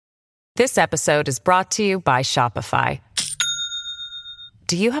This episode is brought to you by Shopify.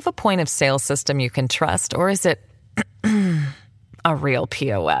 Do you have a point of sale system you can trust, or is it a real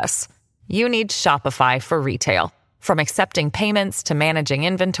POS? You need Shopify for retail. From accepting payments to managing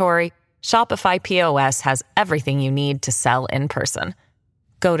inventory, Shopify POS has everything you need to sell in person.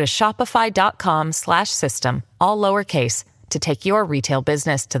 Go to shopify.com/system, all lowercase, to take your retail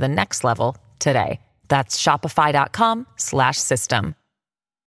business to the next level today. That's shopify.com/system.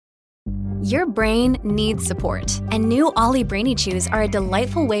 Your brain needs support, and new Ollie Brainy Chews are a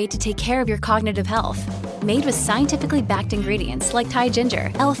delightful way to take care of your cognitive health. Made with scientifically backed ingredients like Thai ginger,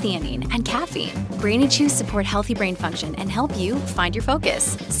 L-theanine, and caffeine, Brainy Chews support healthy brain function and help you find your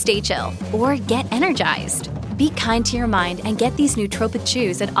focus, stay chill, or get energized. Be kind to your mind and get these nootropic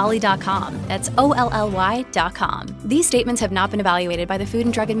chews at ollie.com. That's OLLY.com. These statements have not been evaluated by the Food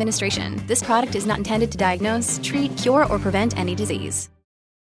and Drug Administration. This product is not intended to diagnose, treat, cure, or prevent any disease.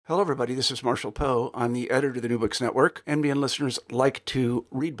 Hello, everybody. This is Marshall Poe. I'm the editor of the New Books Network. NBN listeners like to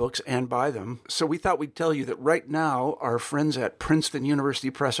read books and buy them. So we thought we'd tell you that right now, our friends at Princeton University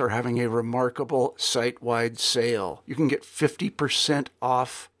Press are having a remarkable site-wide sale. You can get 50%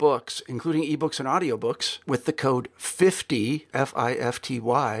 off books, including ebooks and audiobooks, with the code 50,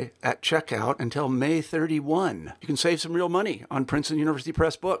 F-I-F-T-Y, at checkout until May 31. You can save some real money on Princeton University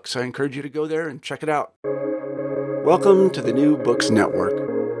Press books. I encourage you to go there and check it out. Welcome to the New Books Network.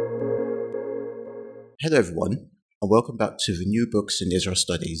 Hello everyone, and welcome back to the New Books in Israel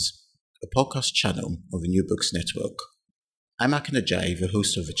Studies, a podcast channel of the New Books Network. I'm Akin Ajay, the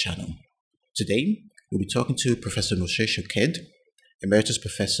host of the channel. Today, we'll be talking to Professor Moshe Shoked, Emeritus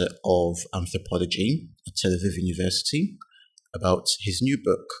Professor of Anthropology at Tel Aviv University, about his new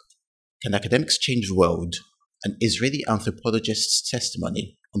book, Can Academics Change the World? An Israeli Anthropologist's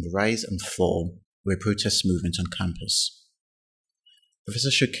Testimony on the Rise and Fall of a Protest Movement on Campus.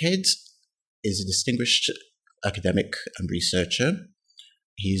 Professor Shoked is a distinguished academic and researcher.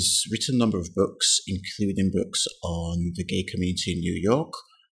 He's written a number of books, including books on the gay community in New York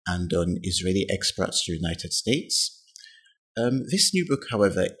and on Israeli expats to the United States. This new book,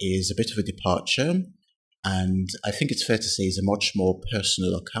 however, is a bit of a departure, and I think it's fair to say is a much more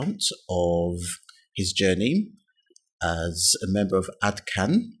personal account of his journey as a member of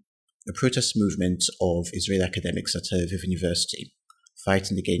ADCAN, a protest movement of Israeli academics at Tel Aviv University,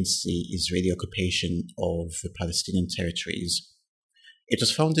 fighting against the Israeli occupation of the Palestinian territories. It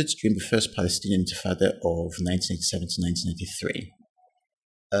was founded during the First Palestinian Intifada of 1987 to 1993.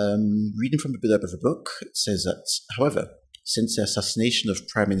 Reading from the blurb of the book, it says that, however, since the assassination of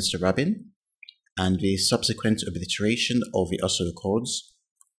Prime Minister Rabin and the subsequent obliteration of the Oslo Accords,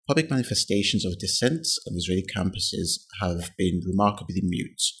 public manifestations of dissent on Israeli campuses have been remarkably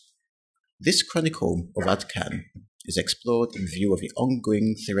mute. This chronicle of ADCAN is explored in view of the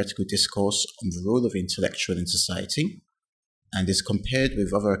ongoing theoretical discourse on the role of the intellectual in society, and is compared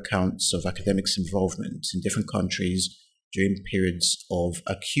with other accounts of academics' involvement in different countries during periods of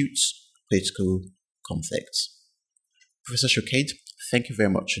acute political conflict. Professor Shoked, thank you very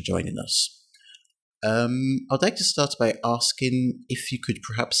much for joining us. I'd like to start by asking if you could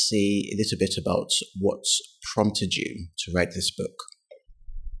perhaps say a little bit about what prompted you to write this book.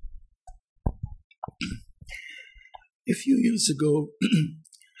 A few years ago,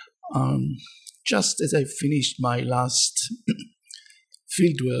 just as I finished my last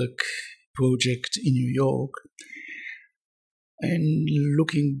fieldwork project in New York, and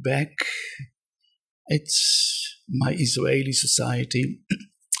looking back at my Israeli society,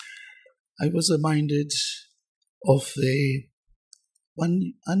 I was reminded of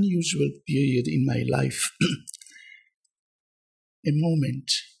one unusual period in my life, a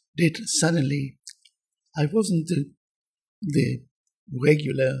moment that suddenly I wasn't the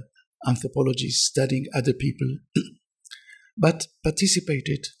regular anthropologist studying other people, but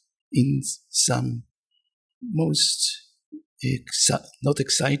participated in some most not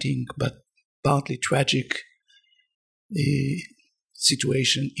exciting but partly tragic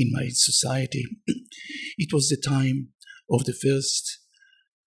situation in my society. It was the time of the first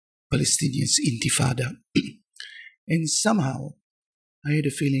Palestinian Intifada, and somehow I had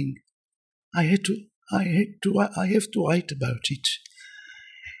a feeling I have to write about it.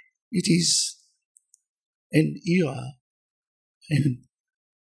 It is an era and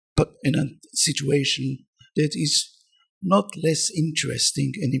a situation that is not less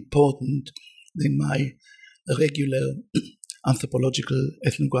interesting and important than my regular anthropological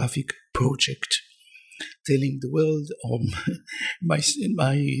ethnographic project, telling the world or my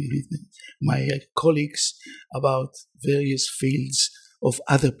colleagues about various fields of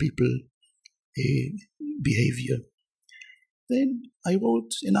other people behavior. then I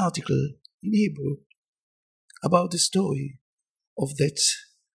wrote an article in Hebrew about the story of that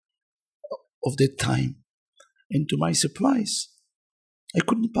time. And to my surprise, I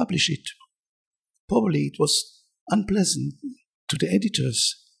couldn't publish it. Probably it was unpleasant to the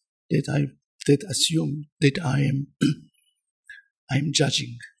editors that assume that I am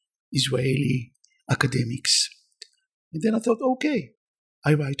judging Israeli academics. And then I thought, okay,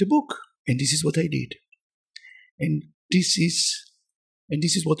 I write a book, and this is what I did. And this is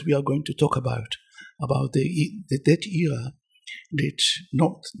what we are going to talk about that era,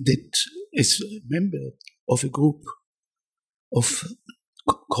 that as a member of a group of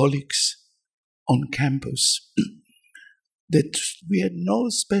colleagues on campus, that we had no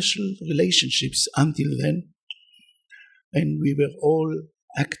special relationships until then, and we were all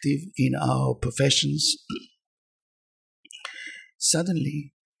active in our professions.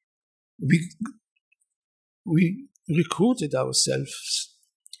 Suddenly, we recruited ourselves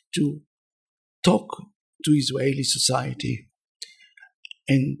to talk to Israeli society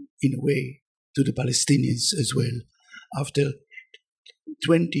and, in a way, to the Palestinians as well, after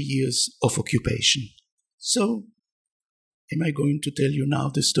 20 years of occupation. So, am I going to tell you now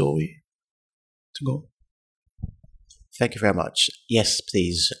the story? To go. Thank you very much. Yes,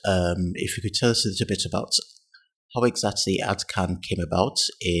 please. If you could tell us a little bit about how exactly Ad Can came about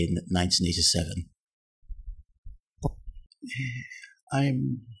in 1987.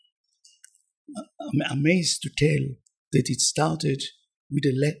 I'm amazed to tell that it started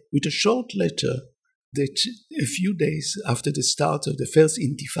with a short letter that a few days after the start of the first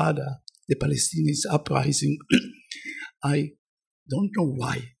Intifada, the Palestinians uprising, I don't know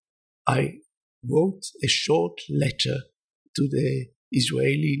why, I wrote a short letter to the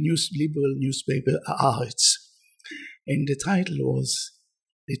Israeli liberal newspaper Haaretz, and the title was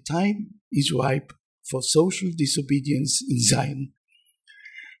 "The Time is Ripe for Social Disobedience in Zion."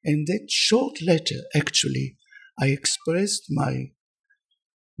 And that short letter, actually, I expressed my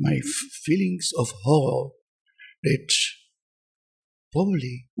feelings of horror that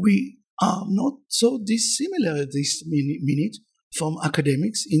probably we are not so dissimilar at this minute from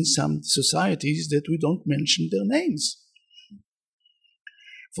academics in some societies that we don't mention their names.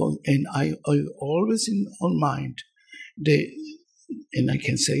 And I always on mind, and I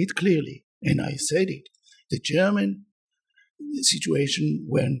can say it clearly, and I said it, the German situation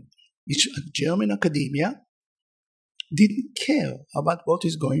when German academia didn't care about what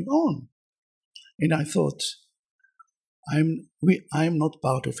is going on. And I thought, I'm not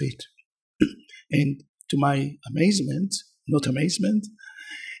part of it. And to my amazement,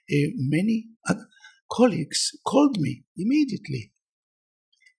 many colleagues called me immediately.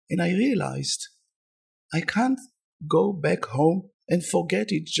 And I realized I can't go back home and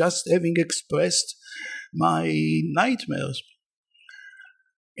forget it just having expressed my nightmares.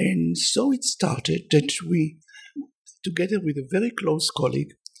 And so it started that we, together with a very close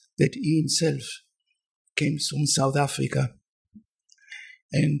colleague, that he himself came from South Africa,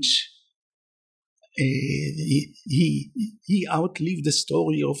 and he outlived the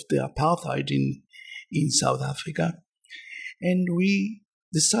story of the apartheid in South Africa, and we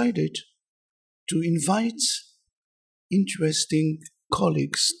decided to invite interesting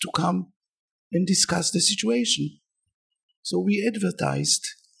colleagues to come and discuss the situation. So we advertised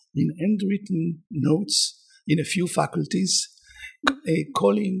in handwritten notes in a few faculties,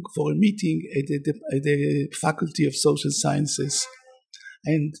 calling for a meeting at the Faculty of Social Sciences.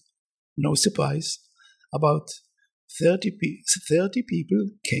 And no surprise, about 30 people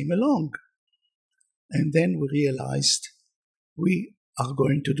came along. And then we realized we are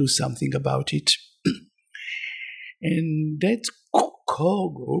going to do something about it. And that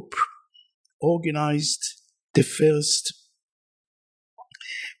core group organized the first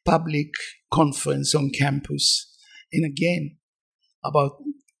public conference on campus. And again,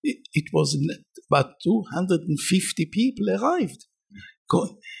 it was about 250 people arrived,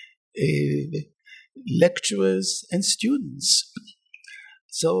 lecturers and students.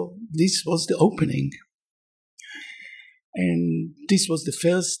 So this was the opening. And this was the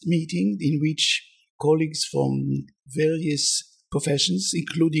first meeting in which colleagues from various professions,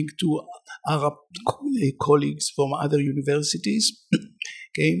 including 2 Arab colleagues from other universities,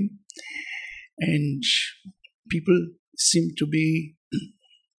 came, and people seemed to be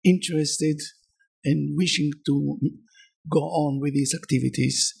interested and wishing to go on with these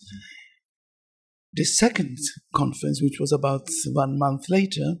activities. The second conference, which was about 1 month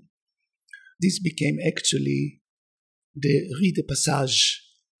later, this became actually the Rite de Passage,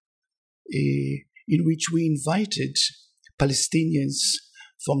 in which we invited Palestinians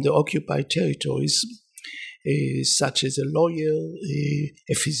from the occupied territories such as a lawyer,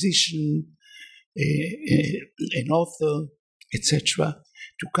 a physician, an author, etc.,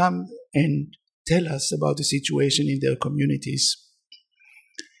 to come and tell us about the situation in their communities.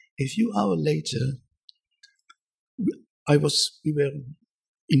 A few hours later, we were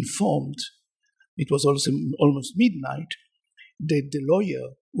informed, it was also almost midnight, that the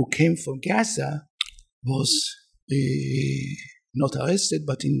lawyer who came from Gaza was not arrested,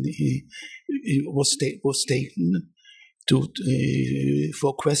 but was taken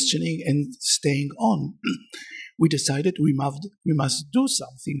for questioning and staying on. We decided we must do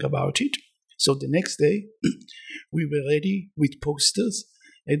something about it. So the next day, we were ready with posters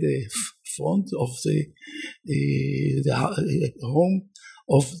at the front of the home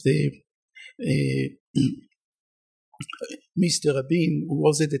of the Mr. Rabin, who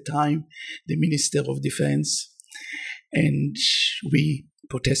was at the time the Minister of Defense, and we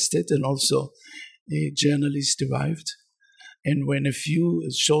protested, and also journalists arrived. And when a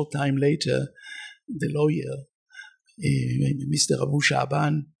short time later, the lawyer, Mr. Abu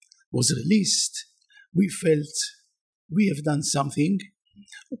Sha'ban, was released, we felt we have done something,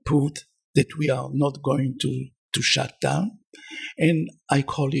 proved that we are not going to shut down. And I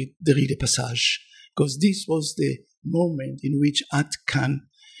call it the Rite Passage, because this was the moment in which Ad Kan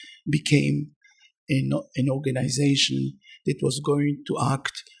became an organization that was going to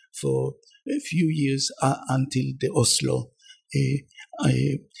act for a few years until the Oslo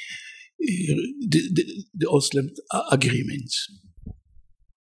the Oslo Agreement.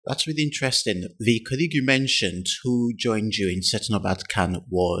 That's really interesting. The colleague you mentioned who joined you in setting up Ad Kan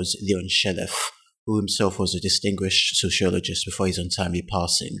was Leon Shelef, who himself was a distinguished sociologist before his untimely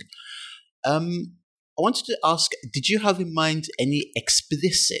passing. I wanted to ask, did you have in mind any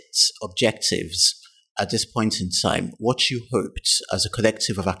explicit objectives at this point in time? What you hoped as a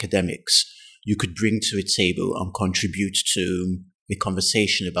collective of academics you could bring to a table and contribute to the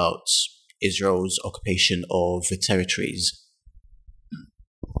conversation about Israel's occupation of the territories?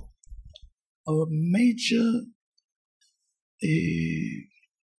 Our major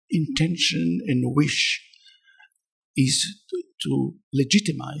intention and wish is to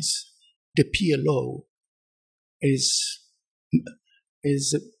legitimize the PLO as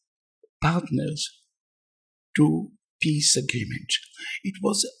partners to peace agreement. It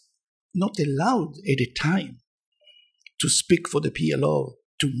was not allowed at the time to speak for the PLO,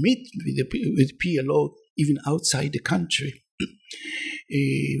 to meet with PLO even outside the country.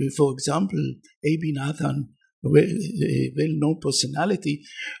 For example, Abi Nathan, a well-known personality,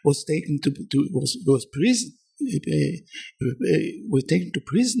 was taken to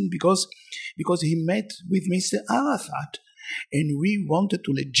prison because he met with Mr. Arafat, and we wanted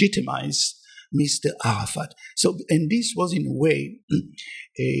to legitimize Mr. Arafat. So, and this was in a way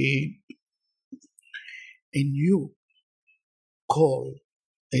a new call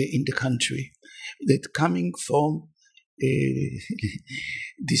in the country, that coming from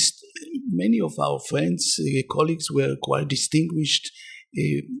many of our friends, colleagues were quite distinguished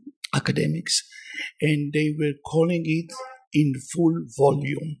academics, and they were calling it in full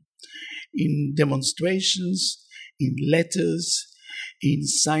volume, in demonstrations, in letters, in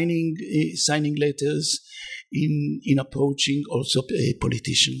signing letters, in approaching also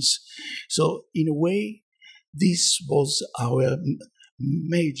politicians. So in a way, this was our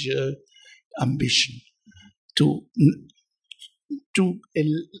major ambition, to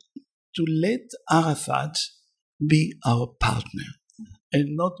let Arafat be our partner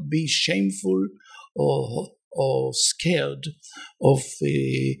and not be shameful or scared of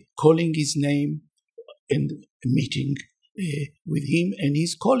calling his name and meeting with him and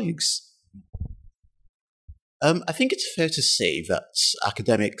his colleagues. I think it's fair to say that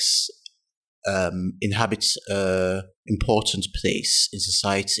academics inhabit an important place in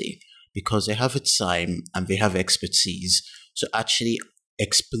society because they have a time and they have expertise to actually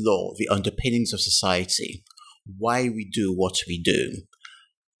explore the underpinnings of society, why we do what we do.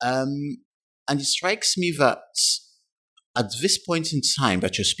 And it strikes me that at this point in time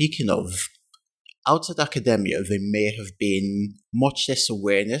that you're speaking of, outside academia, there may have been much less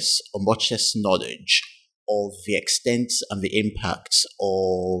awareness or much less knowledge of the extent and the impact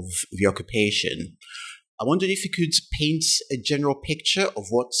of the occupation. I wondered if you could paint a general picture of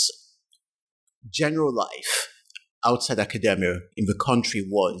what's general life outside academia in the country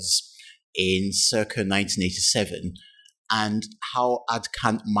was in circa 1987, and how Ad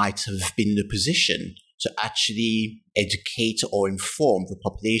Kan might have been in a position to actually educate or inform the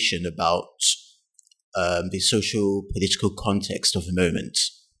population about the social political context of the moment.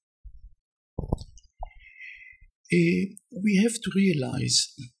 We have to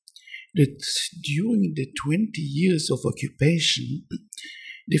realize that during the 20 years of occupation,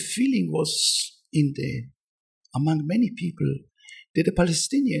 the feeling was among many people that the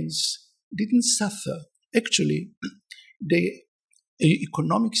Palestinians didn't suffer. Actually, the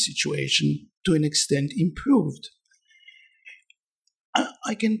economic situation to an extent improved.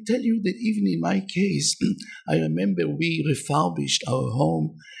 I can tell you that even in my case, I remember we refurbished our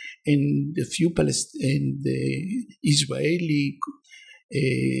home, and the Israeli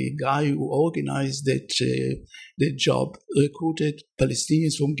guy who organized that job recruited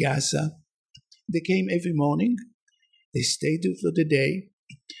Palestinians from Gaza. They came every morning. They stayed for the day.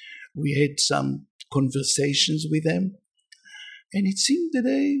 We had some conversations with them, and it seemed that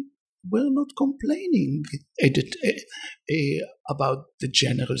they were not complaining about the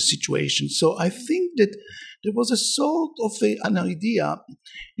general situation. So I think that there was a sort of an idea,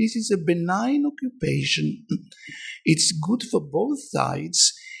 this is a benign occupation. It's good for both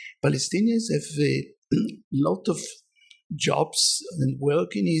sides. Palestinians have a lot of jobs and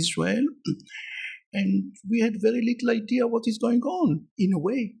work in Israel, and we had very little idea what is going on. In a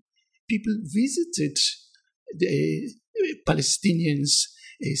way, people visited the Palestinians'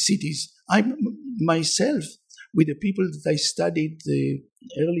 cities. I myself, with the people that I studied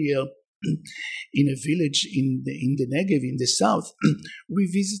earlier in a village in the Negev, in the south, we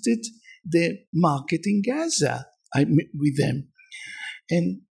visited the market in Gaza with them.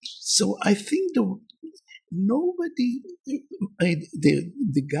 And so I think nobody,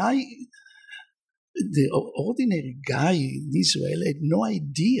 the guy, the ordinary guy in Israel had no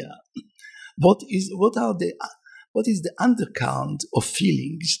idea what is the undercurrent of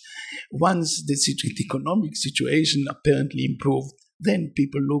feelings. Once the economic situation apparently improved, then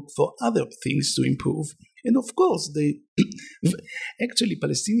people look for other things to improve. And of course, actually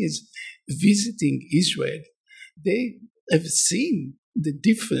Palestinians visiting Israel, they have seen the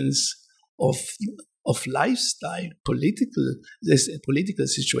difference of lifestyle, political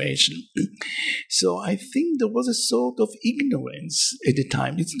situation. So I think there was a sort of ignorance at the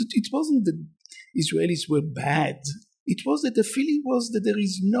time. It wasn't that Israelis were bad. It was that the feeling was that there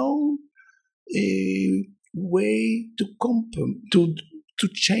is no way to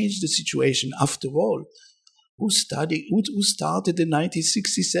change the situation. After all, who started the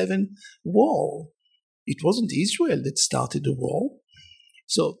 1967 war? It wasn't Israel that started the war.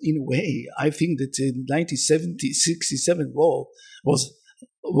 So in a way, I think that the 1967 war was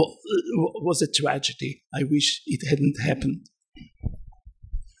a tragedy. I wish it hadn't happened.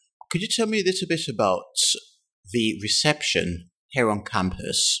 Could you tell me a little bit about the reception here on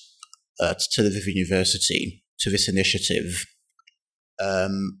campus at Tel Aviv University to this initiative?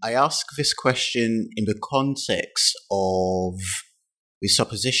 I ask this question in the context of the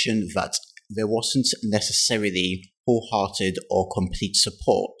supposition that there wasn't necessarily wholehearted or complete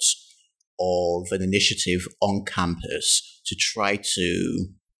support of an initiative on campus to try to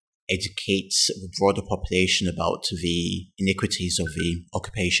educate the broader population about the iniquities of the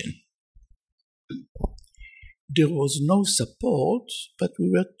occupation. There was no support, but we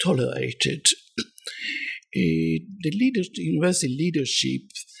were tolerated. The university leadership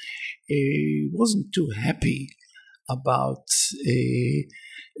wasn't too happy about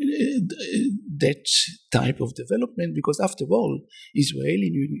that type of development, because after all,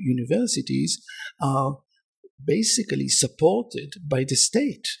 Israeli universities are basically supported by the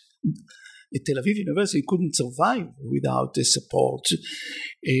state. Tel Aviv University couldn't survive without the support,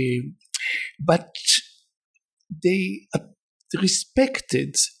 but they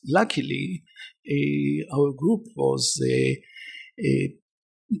respected, luckily, our group was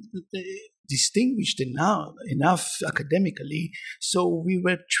distinguished enough academically, so we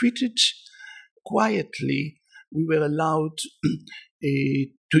were treated quietly. We were allowed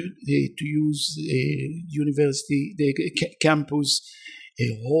to use university, the campus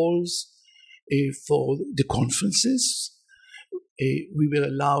halls for the conferences. We were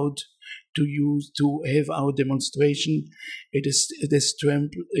allowed to have our demonstration at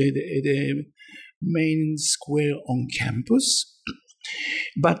the main square on campus,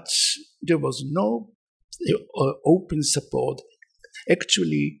 but there was no open support.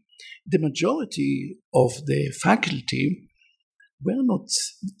 Actually, the majority of the faculty were not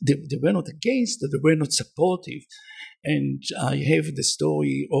against, they were not supportive. And I have the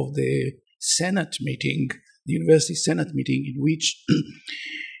story of the Senate meeting, the university Senate meeting, in which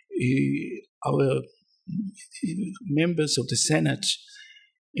our members of the Senate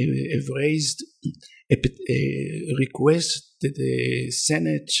have raised a request that the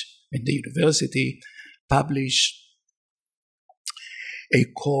Senate and the university publish a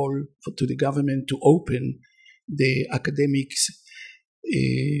call to the government to open the academics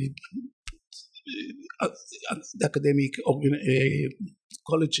academic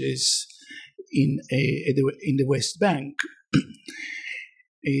colleges in the West Bank.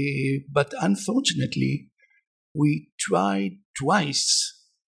 But unfortunately, we tried twice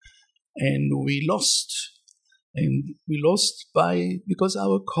and we lost. And we lost because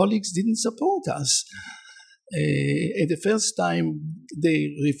our colleagues didn't support us. At the first time,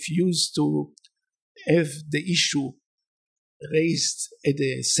 they refused to have the issue raised at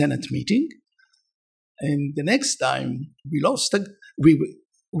the Senate meeting. And the next time we lost,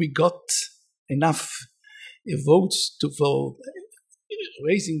 we got enough votes for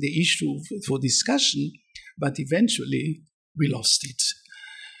raising the issue for discussion, but eventually we lost it.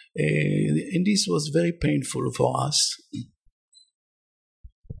 And this was very painful for us.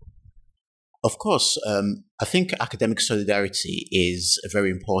 Of course, I think academic solidarity is a very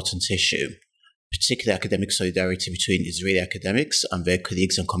important issue, particularly academic solidarity between Israeli academics and their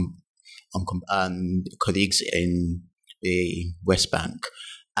colleagues and colleagues in the West Bank.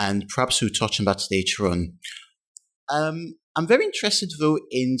 And perhaps we'll touch on that later on. I'm very interested, though,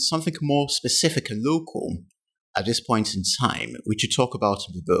 in something more specific and local at this point in time, which you talk about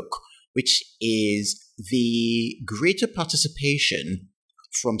in the book, which is the greater participation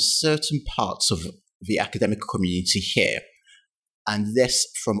from certain parts of the academic community here and less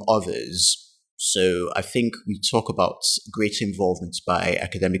from others. So I think we talk about greater involvement by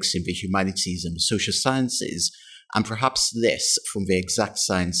academics in the humanities and the social sciences, and perhaps less from the exact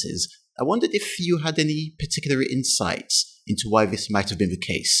sciences. I wondered if you had any particular insights into why this might have been the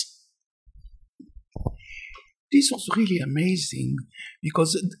case. This was really amazing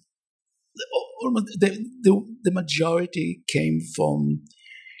because the majority came from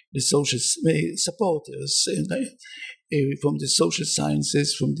the social supporters, from the social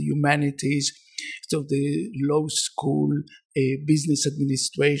sciences, from the humanities, so the law school, business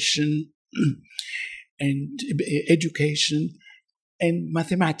administration, and education, and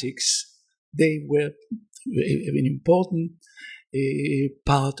mathematics. They were an important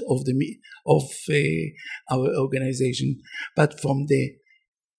part of our organization, but from the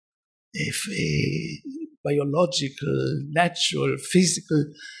biological, natural, physical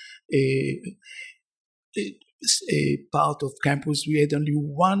part of campus, we had only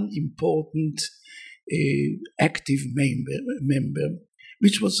one important active member,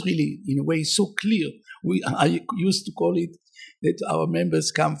 which was really, in a way, so clear. I used to call it that our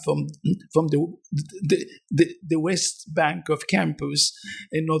members come from the West Bank of campus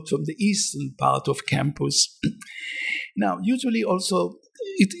and not from the eastern part of campus. Now, usually also,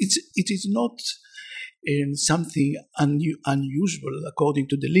 it is not something unusual according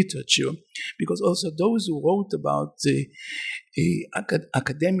to the literature, because also those who wrote about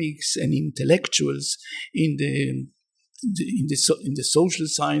academics and intellectuals in the social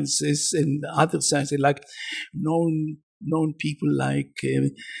sciences and other sciences, like known people like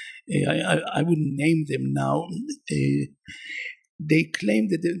I wouldn't name them now. They claim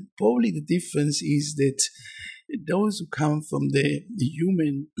that probably the difference is that those who come from the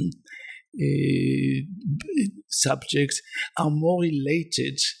human subjects are more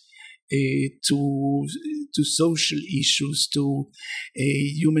related to social issues, to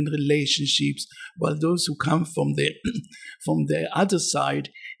human relationships, while those who come from the other side,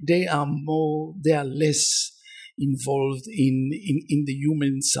 they are less involved in the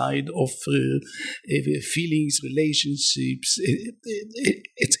human side of feelings, relationships,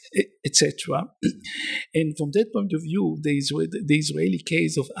 etc. And from that point of view, the Israeli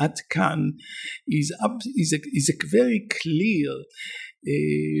case of Ad Kan is a very clear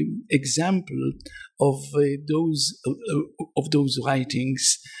example of those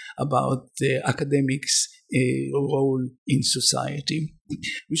writings about the academics' role in society.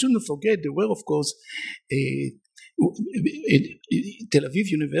 We shouldn't forget there were, of course, Tel Aviv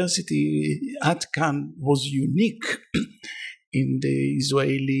University. Ad Kan was unique in the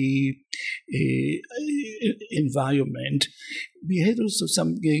Israeli environment. We had also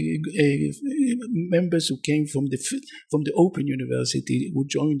some members who came from the Open University who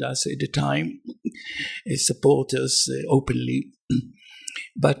joined us at the time, supporters openly.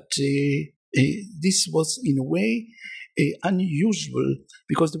 But this was in a way unusual,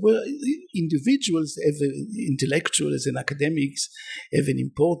 because there were individuals, intellectuals and academics have an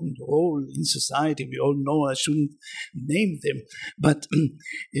important role in society. We all know, I shouldn't name them, but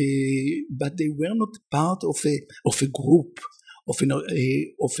they were not part of a group a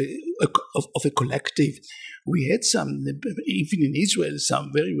collective. We had some, even in Israel,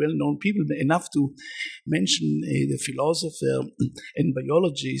 some very well-known people, enough to mention the philosopher and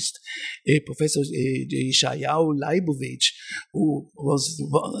biologist, Professor Yeshayahu Leibovich, who was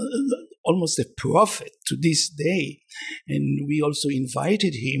almost a prophet to this day. And we also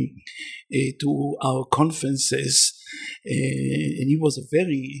invited him to our conferences. And he was a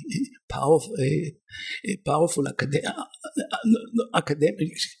very powerful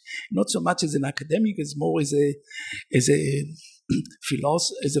academic, not so much as an academic, as more as a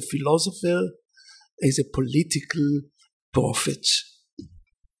philosopher, as a political prophet.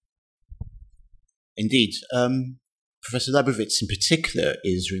 Indeed. Professor Leibovitz in particular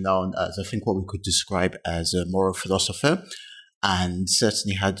is renowned as, I think, what we could describe as a moral philosopher, and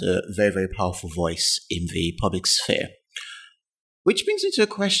certainly had a very, very powerful voice in the public sphere. Which brings me to a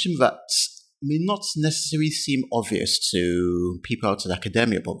question that may not necessarily seem obvious to people outside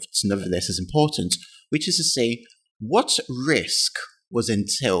academia, but nevertheless is important, which is to say, what risk was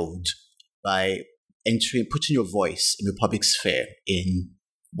entailed by putting your voice in the public sphere in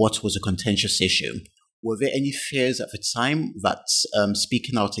what was a contentious issue? Were there any fears at the time that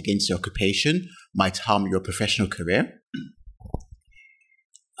speaking out against your occupation might harm your professional career?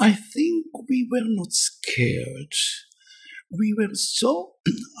 I think we were not scared. We were so,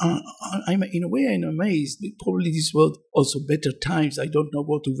 in a way I'm amazed. Probably these were also better times. I don't know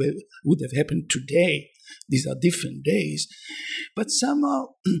what would have happened today. These are different days. But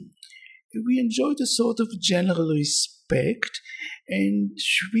somehow we enjoyed a sort of general respect, and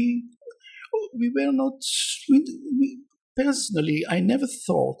we were not, personally, I never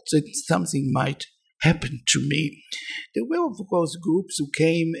thought that something might happen to me. There were, of course, groups who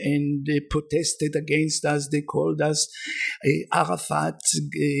came and protested against us. They called us Arafat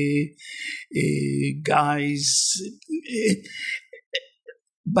guys.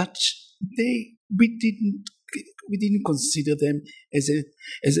 But we didn't consider them as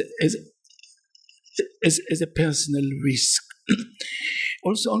a personal risk.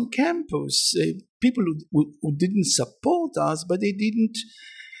 Also on campus, people who didn't support us, but they didn't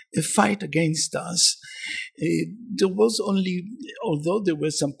fight against us. There was only, although there were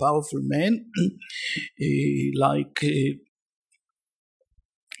some powerful men, like the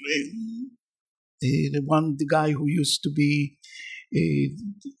guy who used to be a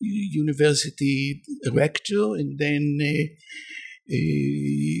university rector, and then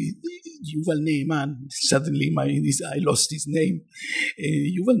Yuval Ne'eman, suddenly I lost his name.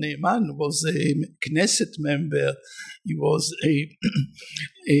 Yuval Ne'eman was a Knesset member. He was a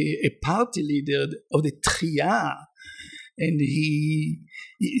party leader of the Tria, and he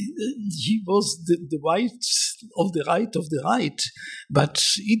was the right of the right, but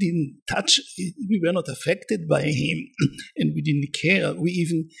he didn't touch. We were not affected by him, and we didn't care. We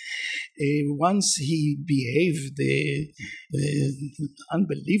even once he behaved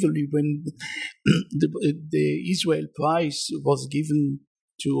unbelievably when the Israel Prize was given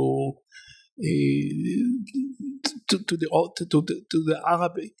to the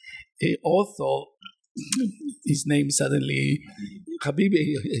Arab author. His name suddenly,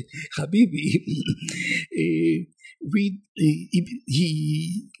 Habibi.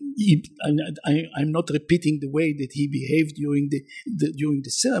 I'm not repeating the way that he behaved during the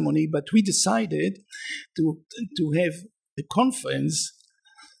ceremony, but we decided to have a conference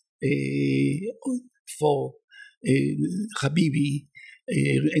for Habibi.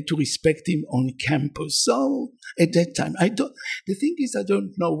 To respect him on campus. So at that time, the thing is, I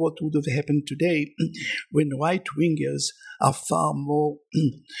don't know what would have happened today when right-wingers are far more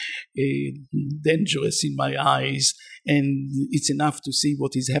dangerous in my eyes, and it's enough to see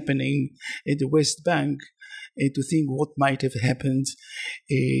what is happening at the West Bank to think what might have happened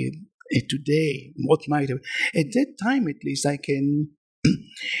today. What might have, at that time at least, I can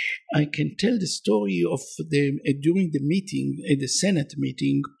tell the story of during the meeting, the Senate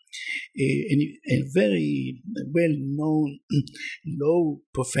meeting, a very well-known law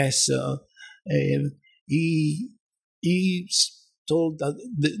professor. He told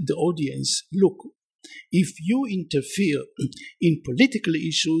the audience, look, if you interfere in political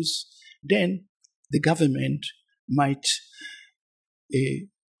issues, then the government might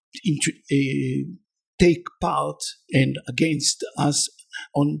take part and against us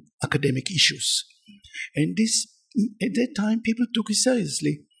on academic issues. And this, at that time, people took it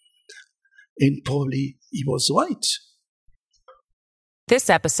seriously. And probably he was right. This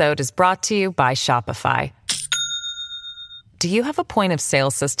episode is brought to you by Shopify. Do you have a point of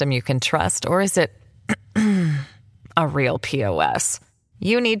sale system you can trust, or is it a real POS?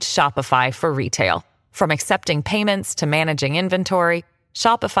 You need Shopify for retail. From accepting payments to managing inventory,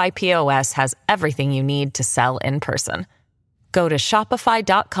 Shopify POS has everything you need to sell in person. Go to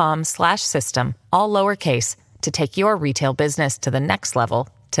shopify.com/system, all lowercase, to take your retail business to the next level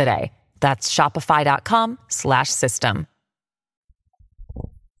today. That's shopify.com/system.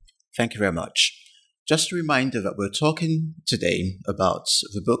 Thank you very much. Just a reminder that we're talking today about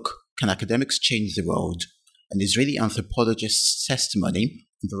the book, Can Academics Change the World? An Israeli Anthropologist's Testimony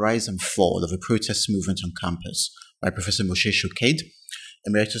on the Rise and Fall of the Protest Movement on Campus by Professor Moshe Shoked,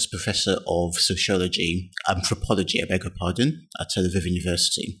 Emeritus Professor of Anthropology, at Tel Aviv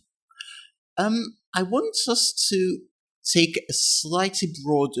University. I want us to take a slightly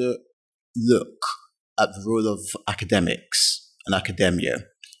broader look at the role of academics and academia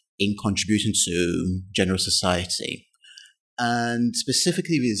in contributing to general society. And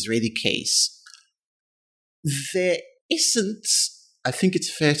specifically the Israeli case, there isn't, I think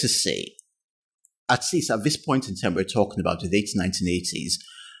it's fair to say, at least at this point in time we're talking about the late 1980s,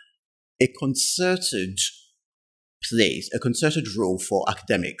 a concerted role for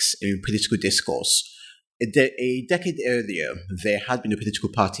academics in political discourse. A decade earlier, there had been a political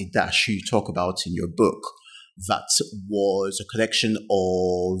party, Dash, who you talk about in your book, that was a collection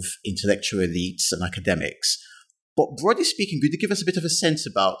of intellectual elites and academics. But broadly speaking, could you give us a bit of a sense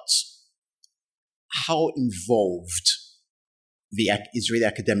about how involved the Israeli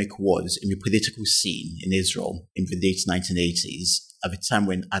academic was in the political scene in Israel in the late 1980s, at the time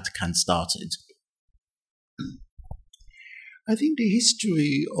when ADCAN started? I think the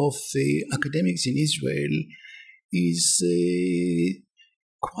history of the academics in Israel is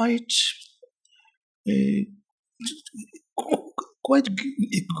quite good,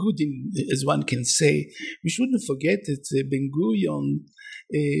 as one can say. We shouldn't forget that Ben-Gurion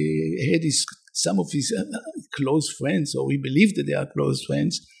had some of his close friends, or we believe that they are close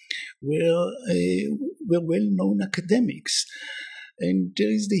friends, were well-known academics. And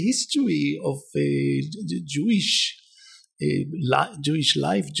there is the history of the Jewish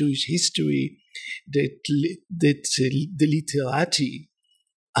life, Jewish history, that the literati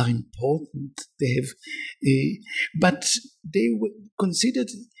are important. They have, but they were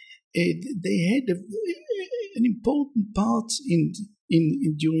considered. They had an important part in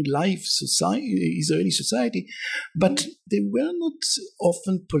during life, Israeli society, but they were not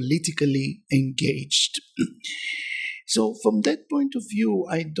often politically engaged. So, from that point of view,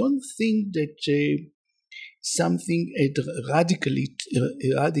 I don't think that something radically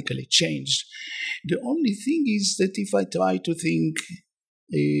changed. The only thing is that if I try to think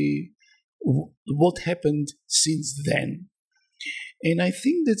what happened since then, and I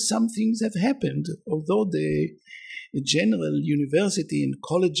think that some things have happened, although the general university and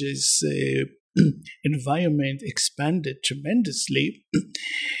colleges environment expanded tremendously,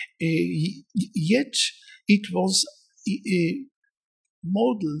 yet it was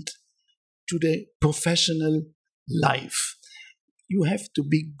modeled to the professional life. You have to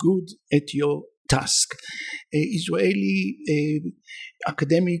be good at your task. Israeli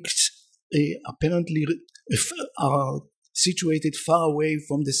academics apparently are situated far away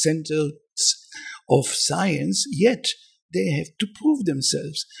from the centers of science, yet they have to prove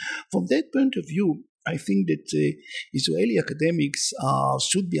themselves. From that point of view, I think that Israeli academics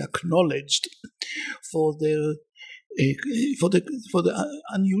should be acknowledged for their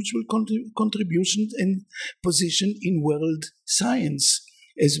unusual contribution and position in world science,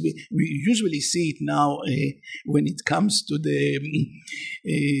 as we usually see it now when it comes to the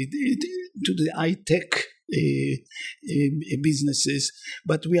high-tech businesses,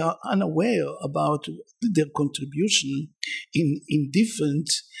 but we are unaware about their contribution in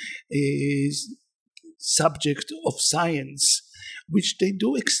different subjects of science, which they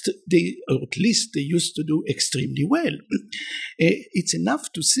do, or at least they used to do extremely well. It's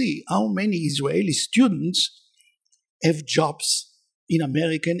enough to see how many Israeli students have jobs in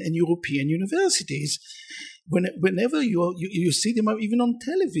American and European universities. Whenever you see them, even on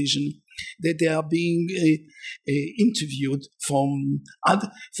television, that they are being interviewed from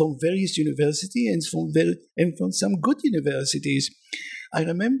various universities and from some good universities. I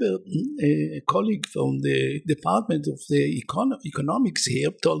remember a colleague from the Department of the Economics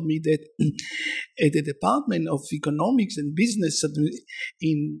here told me that at the Department of Economics and Business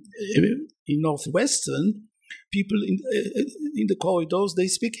in Northwestern, people in the corridors, they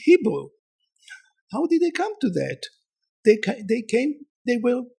speak Hebrew. How did they come to that?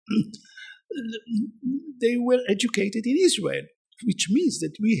 They were educated in Israel. which means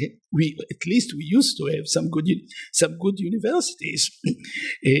that we at least we used to have some good universities.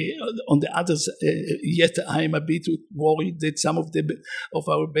 On the others, yet I am a bit worried that some of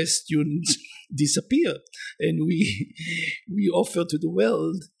our best students disappear, and we offer to the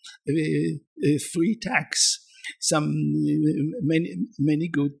world free tax. Many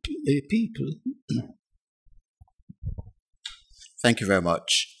good people. Thank you very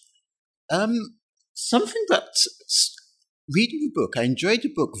much. Something that reading the book, I enjoyed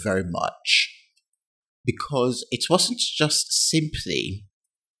the book very much because it wasn't just simply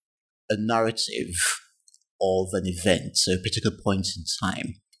a narrative of an event, a particular point in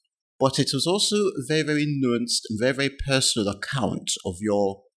time, but it was also a very, very nuanced and very, very personal account of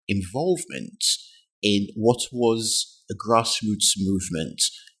your involvement in what was a grassroots movement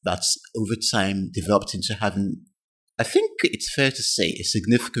that over time developed into having, I think it's fair to say, a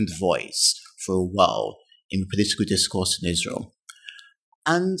significant voice for a while in political discourse in Israel.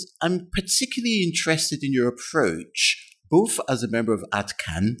 And I'm particularly interested in your approach, both as a member of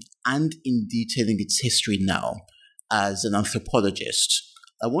ADCAN and in detailing its history now as an anthropologist.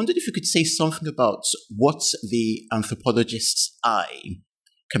 I wondered if you could say something about what the anthropologist's eye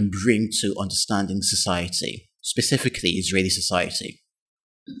can bring to understanding society, specifically Israeli society.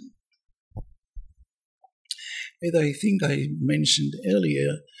 As I think I mentioned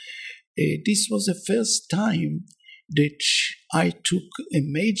earlier, this was the first time that I took a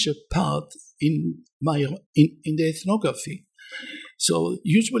major part in the ethnography. So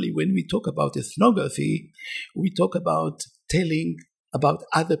usually when we talk about ethnography, we talk about telling about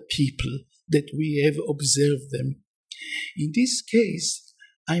other people that we have observed them. In this case,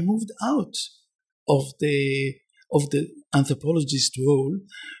 I moved out of the anthropologist role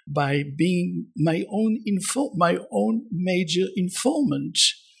by being my own major informant.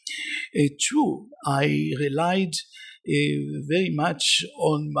 True, I relied very much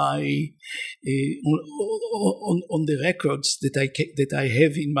on my on the records that I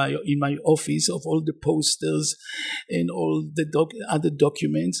have in my office of all the posters and all the other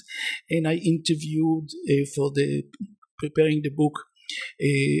documents, and I interviewed for preparing the book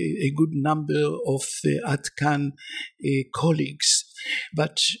a good number of ADCAN colleagues,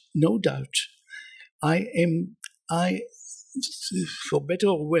 but no doubt I for better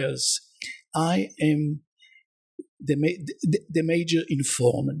or worse, I am the major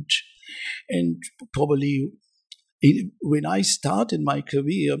informant. And probably when I started my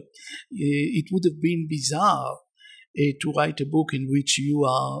career, it would have been bizarre to write a book in which you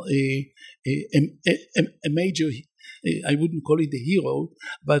are a major, I wouldn't call it the hero,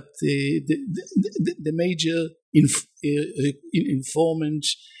 but the major informant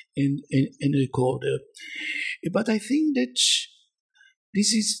and recorder. But I think that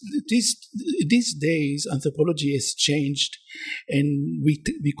these days anthropology has changed, and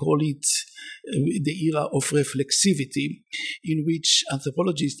we call it the era of reflexivity, in which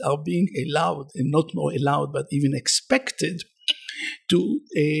anthropologists are being allowed, and not more allowed, but even expected to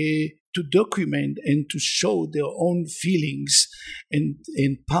document and to show their own feelings and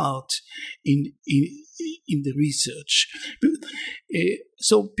part in the research.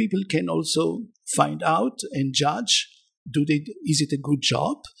 So people can also find out and judge, is it a good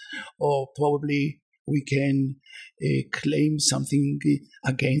job, or probably we can claim something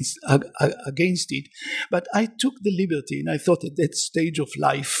against it. But I took the liberty, and I thought at that stage of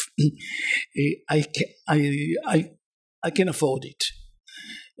life, I can afford it.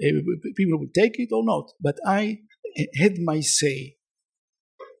 People will take it or not, but I had my say.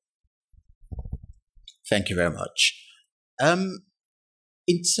 Thank you very much.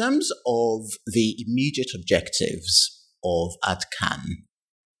 In terms of the immediate objectives of ADCAN,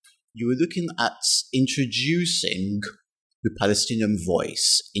 you were looking at introducing the Palestinian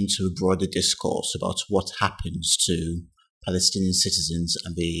voice into a broader discourse about what happens to Palestinian citizens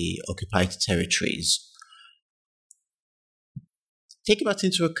and the occupied territories. Taking that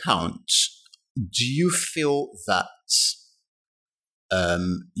into account, do you feel that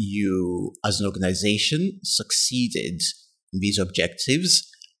you, as an organization, succeeded in these objectives?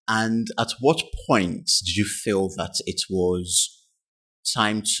 And at what point did you feel that it was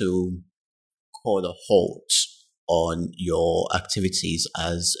time to call a halt on your activities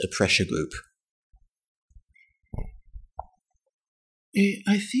as a pressure group?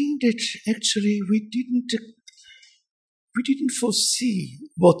 I think that actually we didn't foresee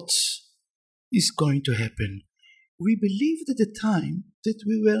what is going to happen. We believed at the time that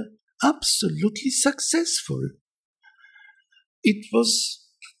we were absolutely successful. It was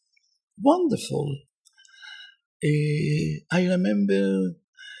wonderful. I remember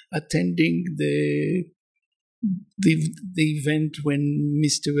attending the the event when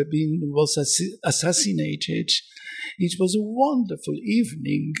Mr. Rabin was assassinated. It was a wonderful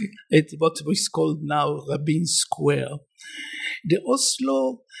evening at what is called now Rabin Square. The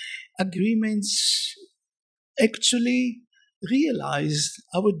Oslo agreements actually realized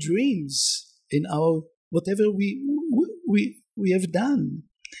our dreams in our whatever we have done.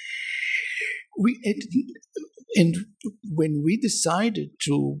 And when we decided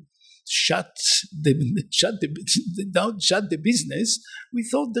to shut the business, we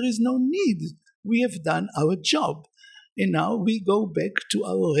thought there is no need. We have done our job, and now we go back to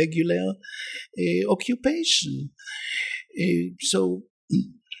our regular occupation. So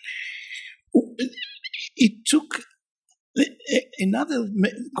it took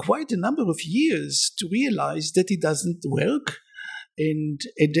quite a number of years to realize that it doesn't work, and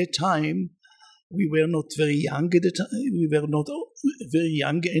at that time we were not very young at the time. We were not very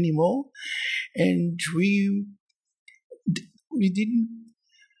young anymore, and we didn't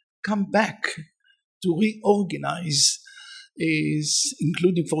come back to reorganize,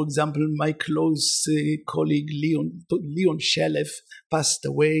 including, for example, my close colleague Leon Shalev passed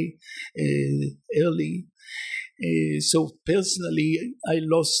away early. So personally, I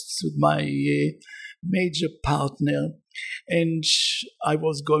lost my major partner, and I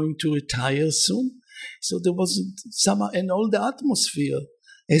was going to retire soon. So there wasn't summer, and all the atmosphere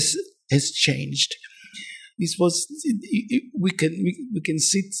has changed. This was we can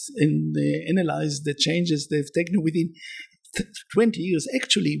sit and analyze the changes they've taken within 20 years.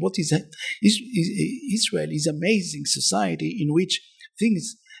 Actually, what is Israel is an amazing society in which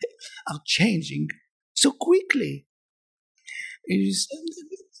things are changing so quickly.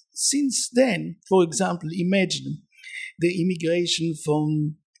 Since then, for example, imagine the immigration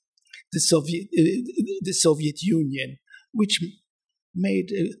from the Soviet Union, which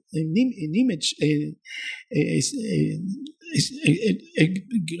made an image, a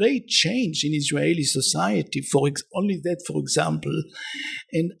great change in Israeli society. Only that, for example,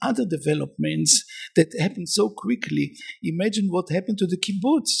 and other developments that happened so quickly. Imagine what happened to the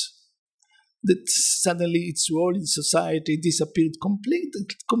kibbutz. That suddenly its role in society disappeared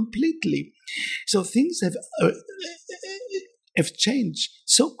completely. So things have changed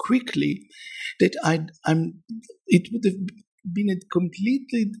so quickly that it would have been a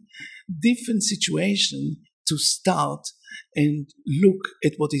completely different situation to start and look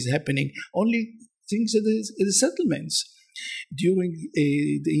at what is happening. Only things at the settlements during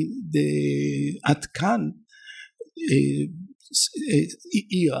the Atkan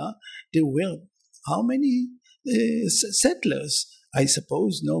era, there were how many settlers? I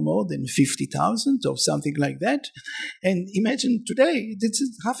suppose no more than 50,000 or something like that. And imagine today, it's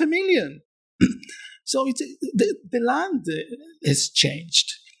 500,000. So the land has changed.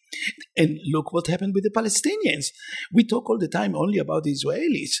 And look what happened with the Palestinians. We talk all the time only about the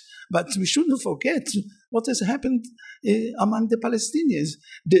Israelis, but we shouldn't forget what has happened among the Palestinians.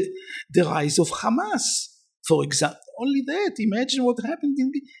 The rise of Hamas, for example. Only that. Imagine what happened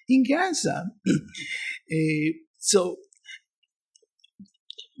in Gaza. So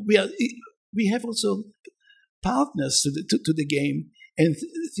we have also partners to the game, and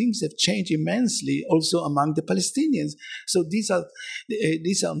things have changed immensely also among the Palestinians. So these are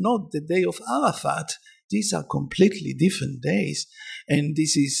not the day of Arafat. These are completely different days, and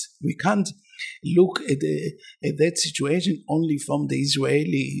we can't look at that situation only from the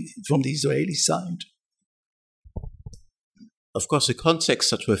Israeli side. Of course, the context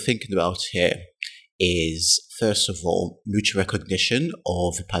that we're thinking about here is, first of all, mutual recognition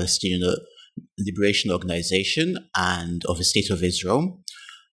of the Palestinian Liberation Organization and of the State of Israel,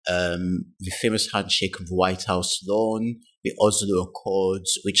 the famous handshake of the White House lawn, the Oslo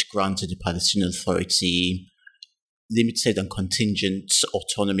Accords, which granted the Palestinian Authority limited and contingent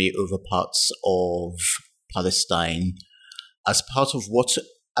autonomy over parts of Palestine as part of what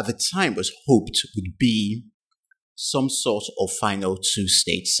at the time was hoped would be some sort of final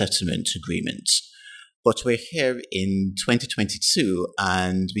two-state settlement agreement. But we're here in 2022,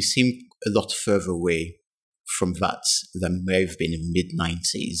 and we seem a lot further away from that than we may have been in the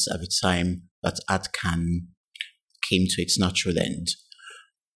mid-90s at the time that Atkan came to its natural end.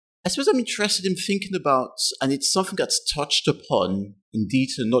 I suppose I'm interested in thinking about, and it's something that's touched upon in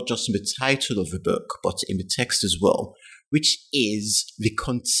detail, not just in the title of the book, but in the text as well, which is the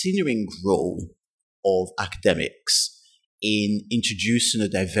continuing role of academics in introducing a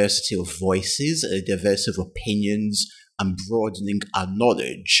diversity of voices, a diversity of opinions, and broadening our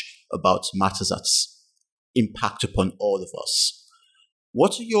knowledge about matters that impact upon all of us.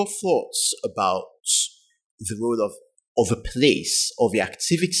 What are your thoughts about the role of a place, of the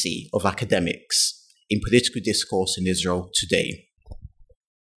activity of academics in political discourse in Israel today?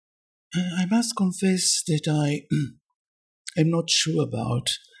 I must confess that I am not sure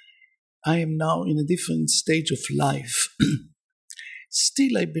about. I am now in a different stage of life.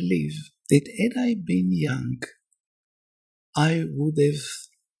 Still, I believe that had I been young, I would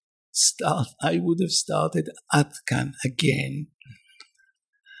have started Atkan again,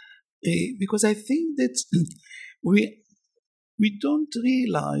 because I think that we don't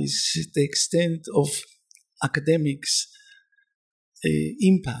realize the extent of academics'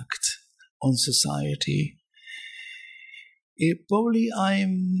 impact on society. Probably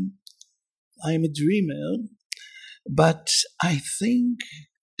I'm a dreamer, but I think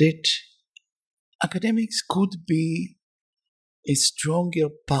that academics could be a stronger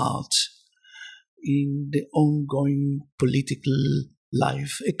part in the ongoing political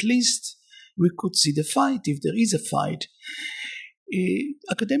life. At least we could see the fight, if there is a fight.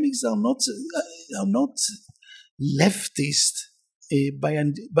 Academics are not leftist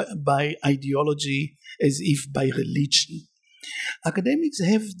by ideology, as if by religion. Academics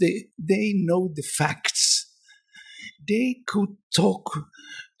they know the facts. They could talk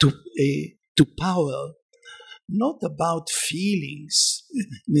to power, not about feelings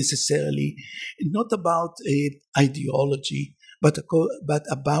necessarily, not about ideology, but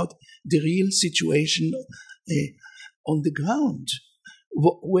about the real situation on the ground.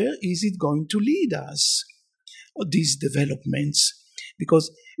 Where is it going to lead us, these developments?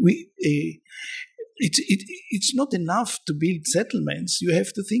 Because it's not enough to build settlements. You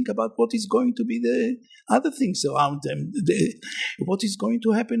have to think about what is going to be the other things around them, what is going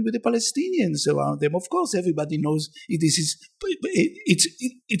to happen with the Palestinians around them. Of course, everybody knows it's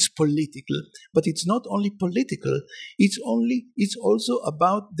political, but it's not only political. It's also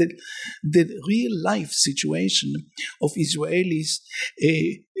about the real life situation of Israelis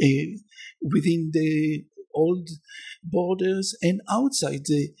within the old borders and outside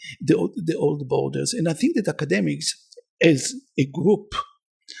the old borders. And I think that academics, as a group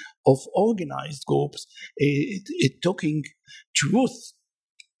of organized groups, talking truth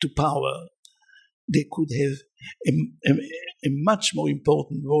to power, they could have a much more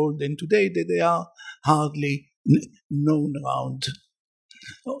important role than today, that they are hardly known around.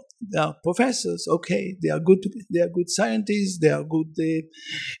 They are professors, okay. They are good scientists. They are good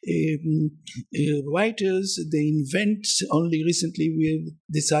writers. They invent. Only recently we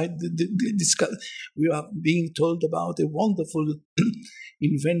we are being told about a wonderful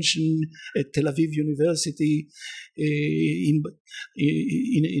invention at Tel Aviv University in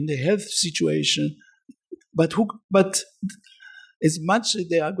the health situation. But as much as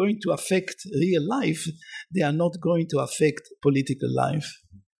they are going to affect real life, they are not going to affect political life.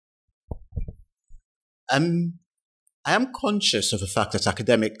 I am conscious of the fact that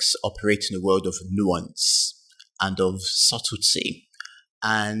academics operate in a world of nuance and of subtlety.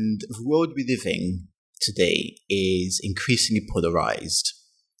 And the world we live in today is increasingly polarized.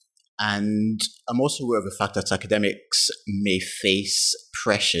 And I'm also aware of the fact that academics may face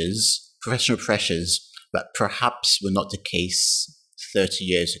professional pressures, that perhaps were not the case 30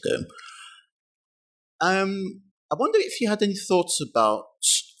 years ago. I wonder if you had any thoughts about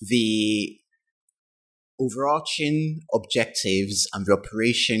the overarching objectives and the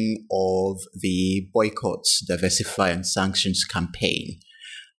operation of the Boycott, Diversify and Sanctions campaign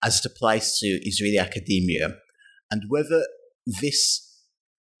as it applies to Israeli academia, and whether this,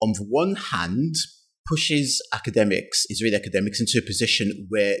 on the one hand, pushes Israeli academics into a position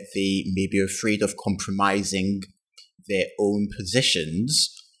where they may be afraid of compromising their own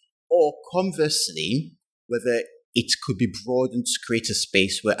positions, or conversely, whether it could be broadened to create a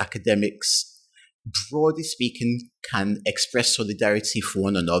space where academics, broadly speaking, can express solidarity for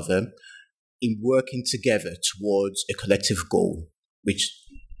one another in working together towards a collective goal, which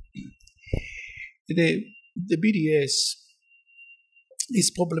the BDS is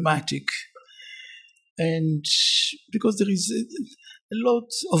problematic, and because there is a lot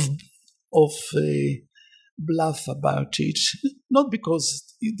of bluff about it, not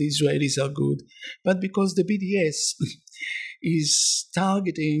because the Israelis are good, but because the BDS is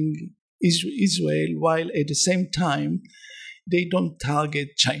targeting Israel, while at the same time they don't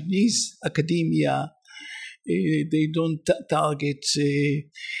target Chinese academia, they don't target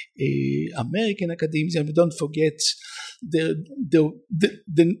American academia. But don't forget the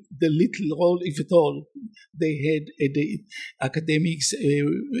little role, if at all, they had at the academics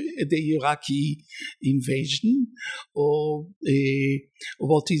at the Iraqi invasion, or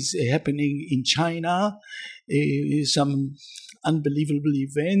what is happening in China, some unbelievable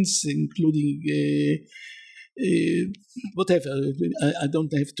events, including whatever. I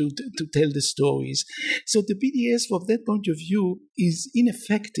don't have to tell the stories. So the BDS, from that point of view, is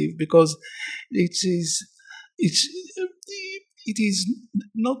ineffective because it is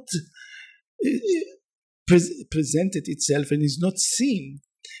not presented itself and is not seen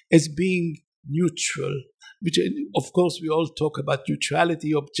as being neutral. Which, of course, we all talk about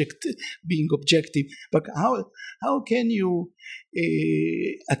neutrality, being objective. But how can you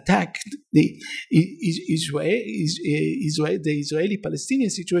attack the Israeli-Palestinian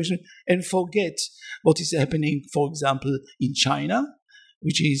situation and forget what is happening, for example, in China,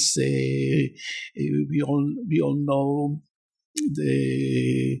 which is we all know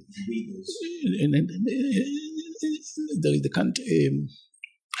the country.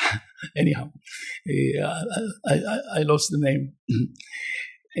 Anyhow, I lost the name.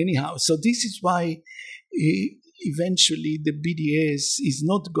 Anyhow, so this is why eventually the BDS is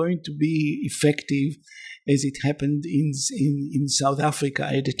not going to be effective as it happened in South Africa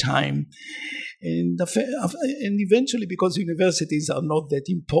at the time. And eventually, because universities are not that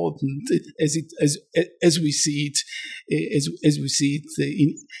important as we see it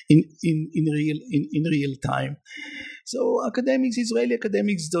in real time. So Israeli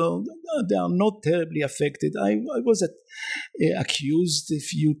academics, they are not terribly affected. I was accused a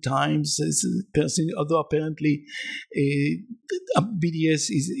few times as a person, although apparently BDS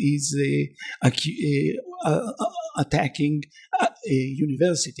is attacking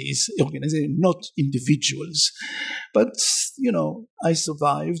universities, organizations, not individuals. But, I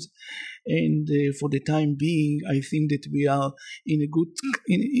survived. And for the time being, I think that we are in a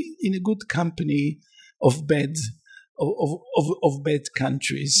good company of bad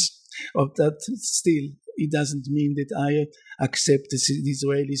countries. Of that, still, it doesn't mean that I accept the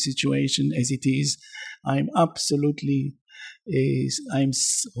Israeli situation as it is. I'm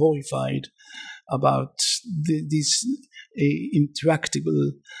horrified about this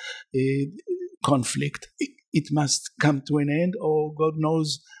intractable conflict. It must come to an end, or God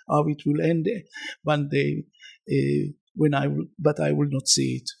knows how it will end one day. But I will not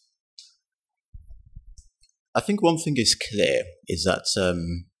see it. I think one thing is clear is that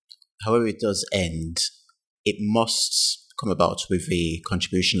however it does end, it must come about with the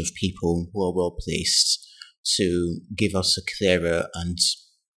contribution of people who are well placed to give us a clearer and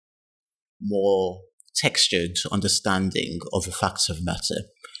more textured understanding of the facts of matter.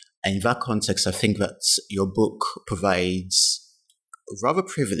 And in that context, I think that your book provides rather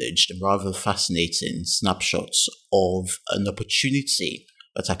privileged and rather fascinating snapshots of an opportunity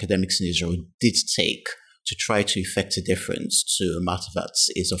that academics in Israel did take to try to effect a difference to a matter that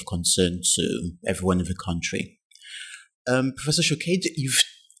is of concern to everyone in the country. Professor Shoked, you've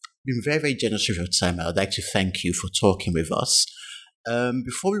been very, very generous with your time. I'd like to thank you for talking with us.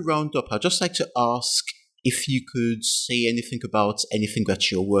 Before we round up, I'd just like to ask if you could say anything about anything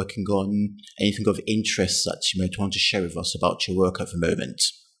that you're working on, anything of interest that you might want to share with us about your work at the moment.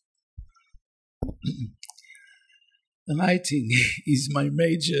 Writing is my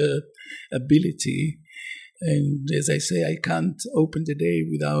major ability. And as I say, I can't open the day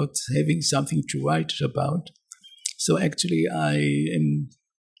without having something to write about. So actually, I am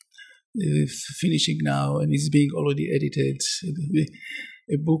finishing now, and it's being already edited,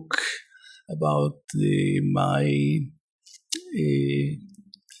 a book about my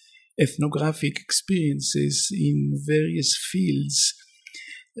ethnographic experiences in various fields,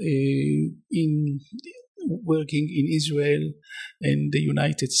 in working in Israel and the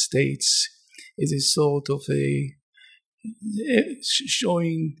United States, as a sort of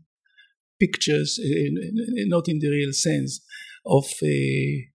showing pictures, not in the real sense, of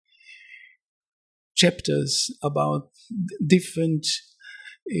chapters about different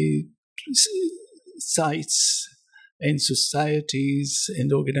sites and societies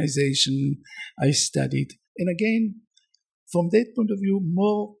and organizations I studied. And again, from that point of view,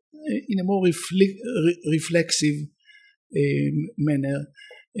 more in a more reflexive manner,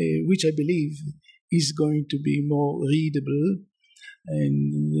 which I believe is going to be more readable.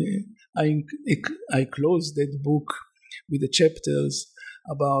 And I closed that book with the chapters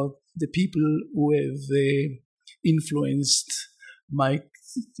about the people who have influenced my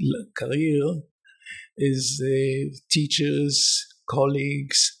career as teachers,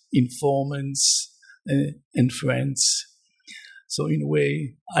 colleagues, informants, and friends. So in a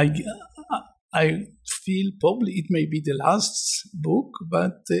way, I feel probably it may be the last book,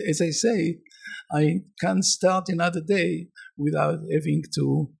 but as I say, I can't start another day without having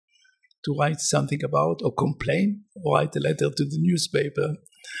to write something about, or complain, or write a letter to the newspaper.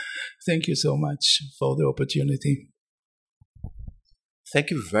 Thank you so much for the opportunity.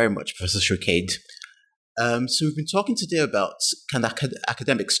 Thank you very much, Professor Shoked. So we've been talking today about can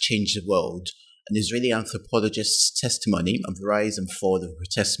academics change the world? An Israeli anthropologist's testimony on the rise and fall of the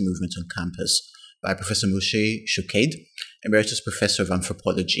protest movement on campus by Professor Moshe Shoked, Emeritus Professor of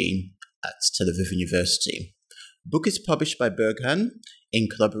Anthropology at Tel Aviv University. The book is published by Berghahn in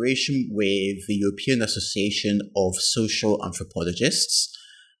collaboration with the European Association of Social Anthropologists,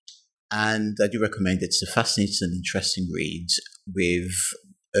 and I do recommend it. It's a fascinating and interesting read with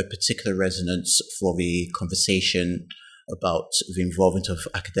a particular resonance for the conversation about the involvement of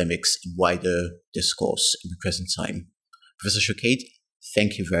academics in wider discourse in the present time. Professor Shoked,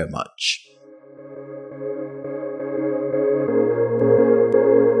 thank you very much.